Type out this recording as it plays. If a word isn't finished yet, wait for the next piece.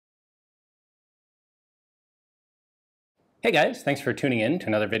Hey guys, thanks for tuning in to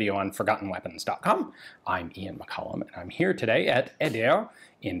another video on ForgottenWeapons.com. I'm Ian McCollum, and I'm here today at Ader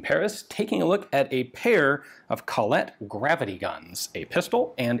in Paris, taking a look at a pair of Collette Gravity guns, a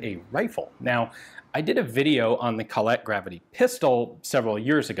pistol and a rifle. Now, I did a video on the Collette Gravity pistol several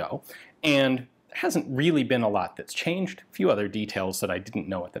years ago, and there hasn't really been a lot that's changed, a few other details that I didn't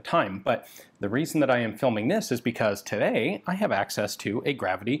know at the time, but the reason that I am filming this is because today I have access to a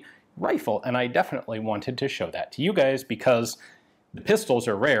Gravity rifle, and I definitely wanted to show that to you guys because the pistols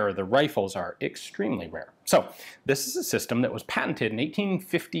are rare, the rifles are extremely rare. So this is a system that was patented in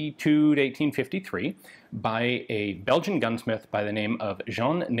 1852 to 1853 by a Belgian gunsmith by the name of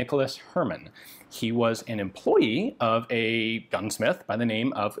Jean-Nicolas Herman. He was an employee of a gunsmith by the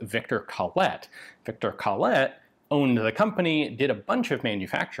name of Victor Collette. Victor Collette owned the company, did a bunch of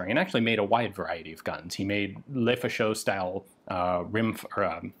manufacturing, and actually made a wide variety of guns. He made Le Faucheux style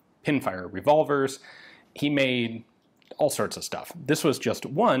pinfire revolvers. He made all sorts of stuff. This was just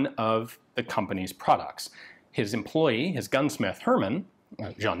one of the company's products. His employee, his gunsmith Herman,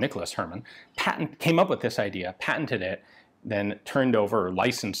 Jean-Nicolas Herman, came up with this idea, patented it, then turned over or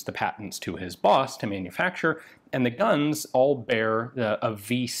licensed the patents to his boss to manufacture, and the guns all bear a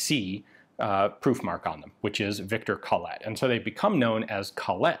VC proof mark on them, which is Victor Collette. And so they've become known as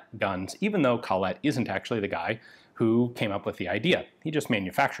Collette guns, even though Collette isn't actually the guy who came up with the idea. He just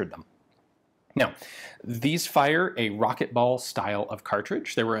manufactured them. Now, these fire a rocket ball style of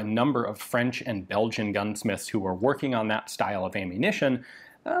cartridge. There were a number of French and Belgian gunsmiths who were working on that style of ammunition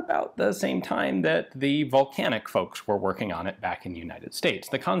about the same time that the volcanic folks were working on it back in the United States.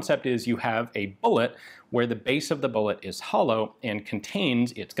 The concept is you have a bullet where the base of the bullet is hollow and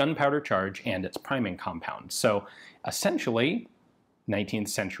contains its gunpowder charge and its priming compound. So essentially, 19th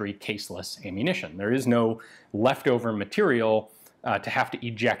century caseless ammunition. There is no leftover material to have to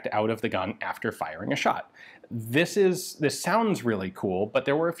eject out of the gun after firing a shot. This sounds really cool, but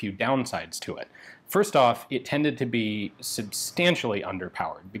there were a few downsides to it. First off, it tended to be substantially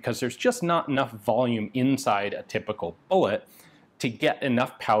underpowered because there's just not enough volume inside a typical bullet to get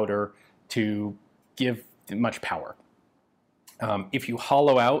enough powder to give much power. If you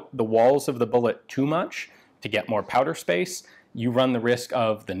hollow out the walls of the bullet too much to get more powder space, you run the risk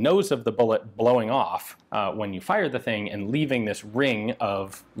of the nose of the bullet blowing off when you fire the thing and leaving this ring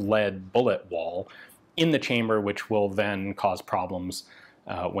of lead bullet wall in the chamber, which will then cause problems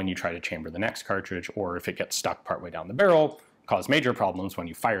when you try to chamber the next cartridge, or if it gets stuck partway down the barrel, cause major problems when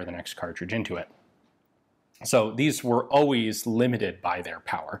you fire the next cartridge into it. So these were always limited by their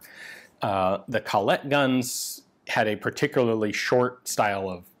power. The Collette guns had a particularly short style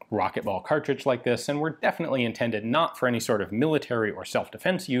of rocket ball cartridge like this, and were definitely intended not for any sort of military or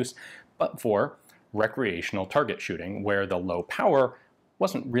self-defense use, but for recreational target shooting, where the low power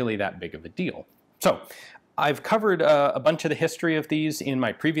wasn't really that big of a deal. So I've covered a bunch of the history of these in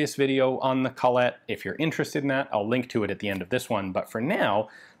my previous video on the Collette. If you're interested in that, I'll link to it at the end of this one, but for now,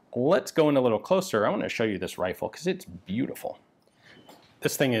 let's go in a little closer. I want to show you this rifle because it's beautiful.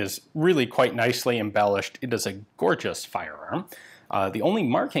 This thing is really quite nicely embellished. It is a gorgeous firearm. The only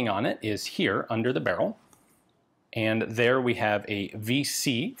marking on it is here under the barrel, and there we have a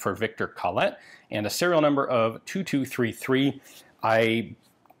VC for Victor Collette and a serial number of 2233. I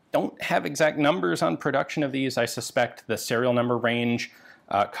don't have exact numbers on production of these. I suspect the serial number range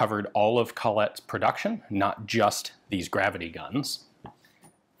covered all of Collette's production, not just these Gravity guns.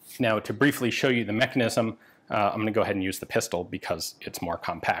 Now, to briefly show you the mechanism, I'm going to go ahead and use the pistol because it's more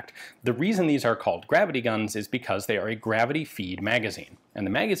compact. The reason these are called Gravity guns is because they are a gravity feed magazine. And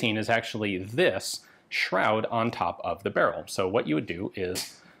the magazine is actually this shroud on top of the barrel. So what you would do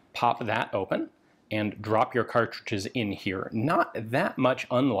is pop that open and drop your cartridges in here. Not that much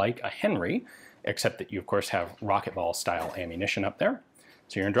unlike a Henry, except that you of course have rocket ball style ammunition up there.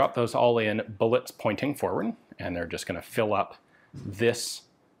 So you're going to drop those all in, bullets pointing forward, and they're just going to fill up this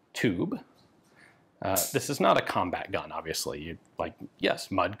tube. This is not a combat gun, obviously.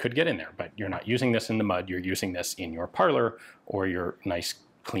 Yes, mud could get in there, but you're not using this in the mud. You're using this in your parlor or your nice,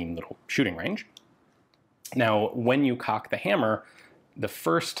 clean little shooting range. Now, when you cock the hammer, the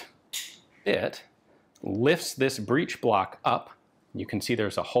first bit lifts this breech block up. You can see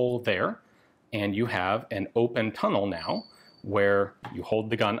there's a hole there, and you have an open tunnel now where you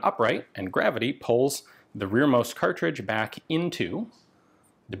hold the gun upright, and gravity pulls the rearmost cartridge back into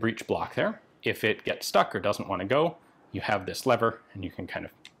the breech block there. If it gets stuck or doesn't want to go, you have this lever and you can kind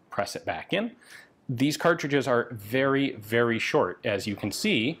of press it back in. These cartridges are very, very short, as you can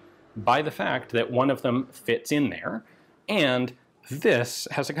see by the fact that one of them fits in there, and this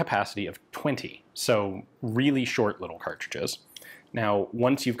has a capacity of 20, so really short little cartridges. Now,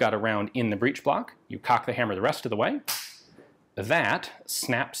 once you've got a round in the breech block, you cock the hammer the rest of the way, That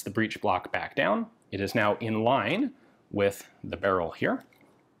snaps the breech block back down. It is now in line with the barrel here.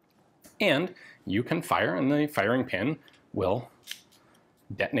 And you can fire, and the firing pin will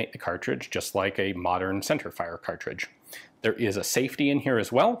detonate the cartridge just like a modern center fire cartridge. There is a safety in here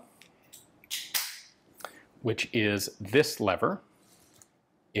as well, which is this lever.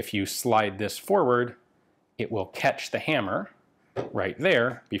 If you slide this forward, it will catch the hammer right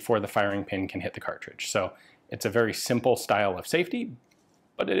there before the firing pin can hit the cartridge. So it's a very simple style of safety,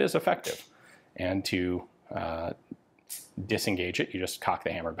 but it is effective. And to disengage it, you just cock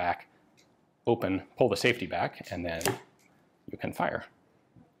the hammer back, open, pull the safety back, and then you can fire.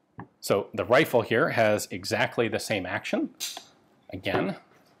 So the rifle here has exactly the same action. Again,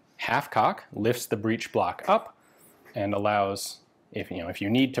 half cock lifts the breech block up and allows, if you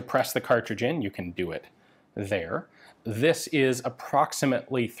need to press the cartridge in, you can do it there. This is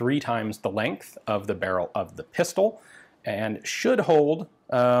approximately 3 times the length of the barrel of the pistol and should hold,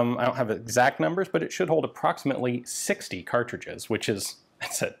 I don't have exact numbers, but it should hold approximately 60 cartridges, which is,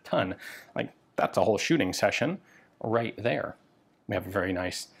 that's a ton. Like, that's a whole shooting session right there. We have a very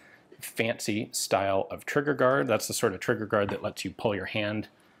nice fancy style of trigger guard. That's the sort of trigger guard that lets you pull your hand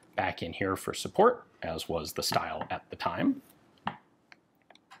back in here for support, as was the style at the time.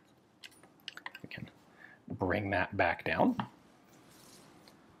 We can bring that back down.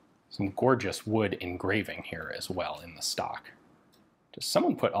 Some gorgeous wood engraving here as well in the stock. Just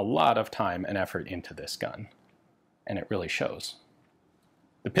someone put a lot of time and effort into this gun, and it really shows.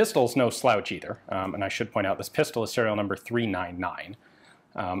 The pistol's no slouch either, and I should point out this pistol is serial number 399,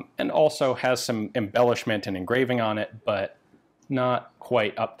 and also has some embellishment and engraving on it, but not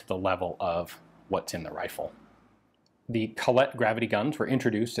quite up to the level of what's in the rifle. The Collette gravity guns were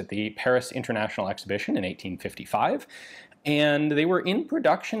introduced at the Paris International Exhibition in 1855, and they were in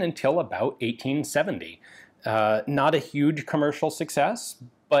production until about 1870. Not a huge commercial success,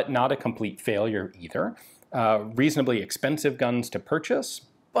 but not a complete failure either. Reasonably expensive guns to purchase,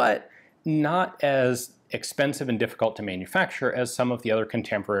 but not as expensive and difficult to manufacture as some of the other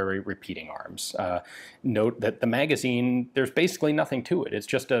contemporary repeating arms. Note that the magazine, there's basically nothing to it. It's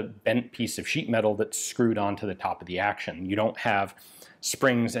just a bent piece of sheet metal that's screwed onto the top of the action. You don't have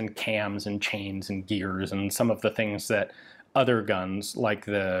springs and cams and chains and gears and some of the things that other guns, like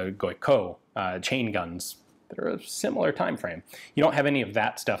the Goiko chain guns, that are a similar time frame. You don't have any of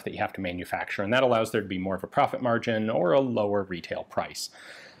that stuff that you have to manufacture, and that allows there to be more of a profit margin or a lower retail price.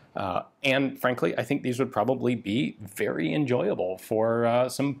 And frankly, I think these would probably be very enjoyable for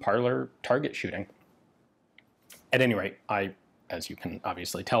some parlor target shooting. At any rate, I, as you can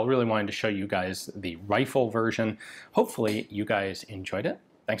obviously tell, really wanted to show you guys the rifle version. Hopefully you guys enjoyed it.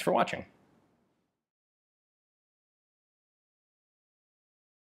 Thanks for watching.